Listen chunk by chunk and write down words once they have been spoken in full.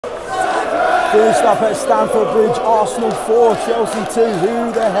Finished up at Stamford Bridge, Arsenal 4, Chelsea 2.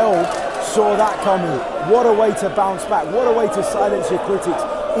 Who the hell saw that coming? What a way to bounce back. What a way to silence your critics,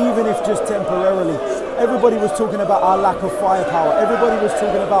 even if just temporarily. Everybody was talking about our lack of firepower. Everybody was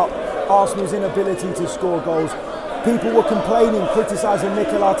talking about Arsenal's inability to score goals. People were complaining, criticising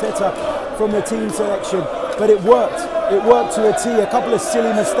Mikel Arteta from the team selection, but it worked. It worked to a T. A couple of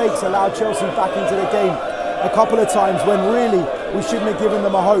silly mistakes allowed Chelsea back into the game a couple of times when really we shouldn't have given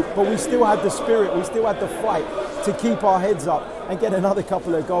them a hope, but we still had the spirit, we still had the fight to keep our heads up and get another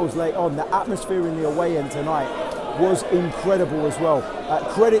couple of goals late on. The atmosphere in the away end tonight was incredible as well.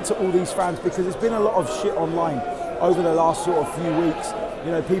 Credit to all these fans, because there's been a lot of shit online over the last sort of few weeks.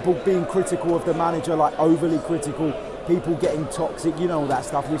 You know, people being critical of the manager, like overly critical, people getting toxic, you know, all that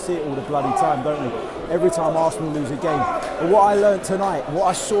stuff. We see it all the bloody time, don't we? Every time Arsenal lose a game. But what I learned tonight, what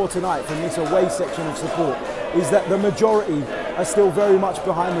I saw tonight from this away section of support, is that the majority are still very much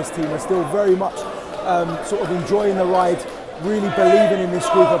behind this team, are still very much sort of enjoying the ride, really believing in this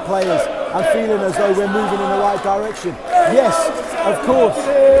group of players and feeling as though we're moving in the right direction. Yes, of course,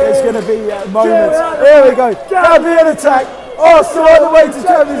 there's going to be moments. Here we go, Caribbean attack. Arsenal on the way to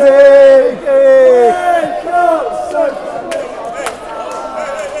Champions League.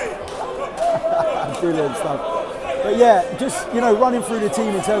 Brilliant stuff. But yeah, just, you know, running through the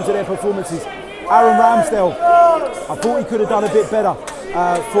team in terms of their performances. Aaron Ramsdale, I thought he could have done a bit better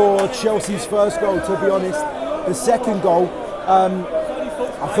for Chelsea's first goal, to be honest. The second goal,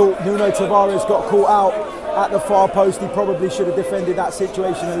 I thought Nuno Tavares got caught out at the far post. He probably should have defended that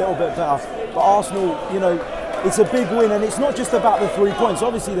situation a little bit better. But Arsenal, you know, it's a big win, and it's not just about the 3 points.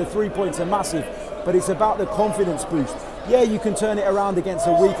 Obviously the 3 points are massive, but it's about the confidence boost. Yeah, you can turn it around against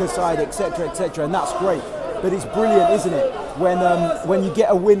a weaker side, etc., and that's great. But it's brilliant, isn't it, when you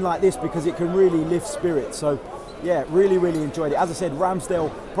get a win like this, because it can really lift spirits. So yeah, really enjoyed it. As I said,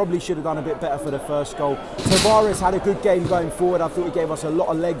 Ramsdale probably should have done a bit better for the first goal. Tavares had a good game going forward. I thought he gave us a lot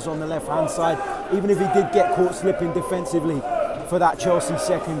of legs on the left-hand side, even if he did get caught slipping defensively for that Chelsea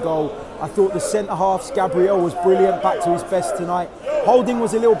second goal. I thought the centre-halves, Gabriel was brilliant, back to his best tonight. Holding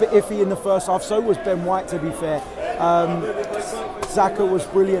was a little bit iffy in the first half, so was Ben White, to be fair. Xhaka was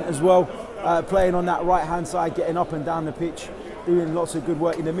brilliant as well, playing on that right-hand side, getting up and down the pitch, doing lots of good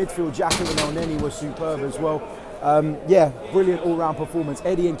work. In the midfield, Xhaka and Elneny was superb as well. Yeah, brilliant all-round performance.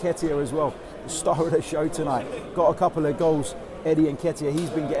 Eddie Nketiah as well, the star of the show tonight. Got a couple of goals, Eddie Nketiah. He's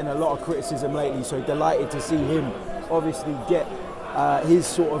been getting a lot of criticism lately, so delighted to see him obviously get his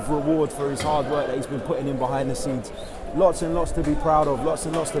sort of reward for his hard work that he's been putting in behind the scenes. Lots and lots to be proud of, lots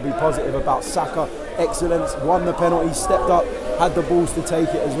and lots to be positive about. Saka, excellence, won the penalty, stepped up, had the balls to take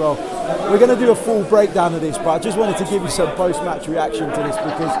it as well. We're going to do a full breakdown of this, but I just wanted to give you some post-match reaction to this,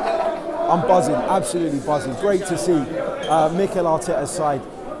 because I'm buzzing, absolutely buzzing. Great to see Mikel Arteta's side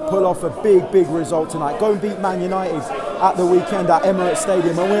pull off a big result tonight. Go and beat Man United at the weekend at Emirates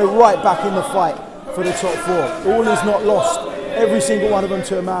Stadium, and we're right back in the fight for the top four. All is not lost. Every single one of them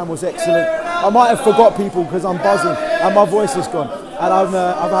to a man was excellent. I might have forgot people because I'm buzzing and my voice is gone, and I've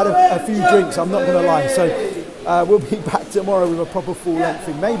had a few drinks, I'm not going to lie. So we'll be back tomorrow with a proper full-length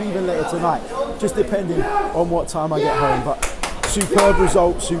thing, maybe even later tonight, just depending on what time I get home. But superb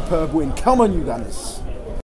result, superb win. Come on, you Gunners.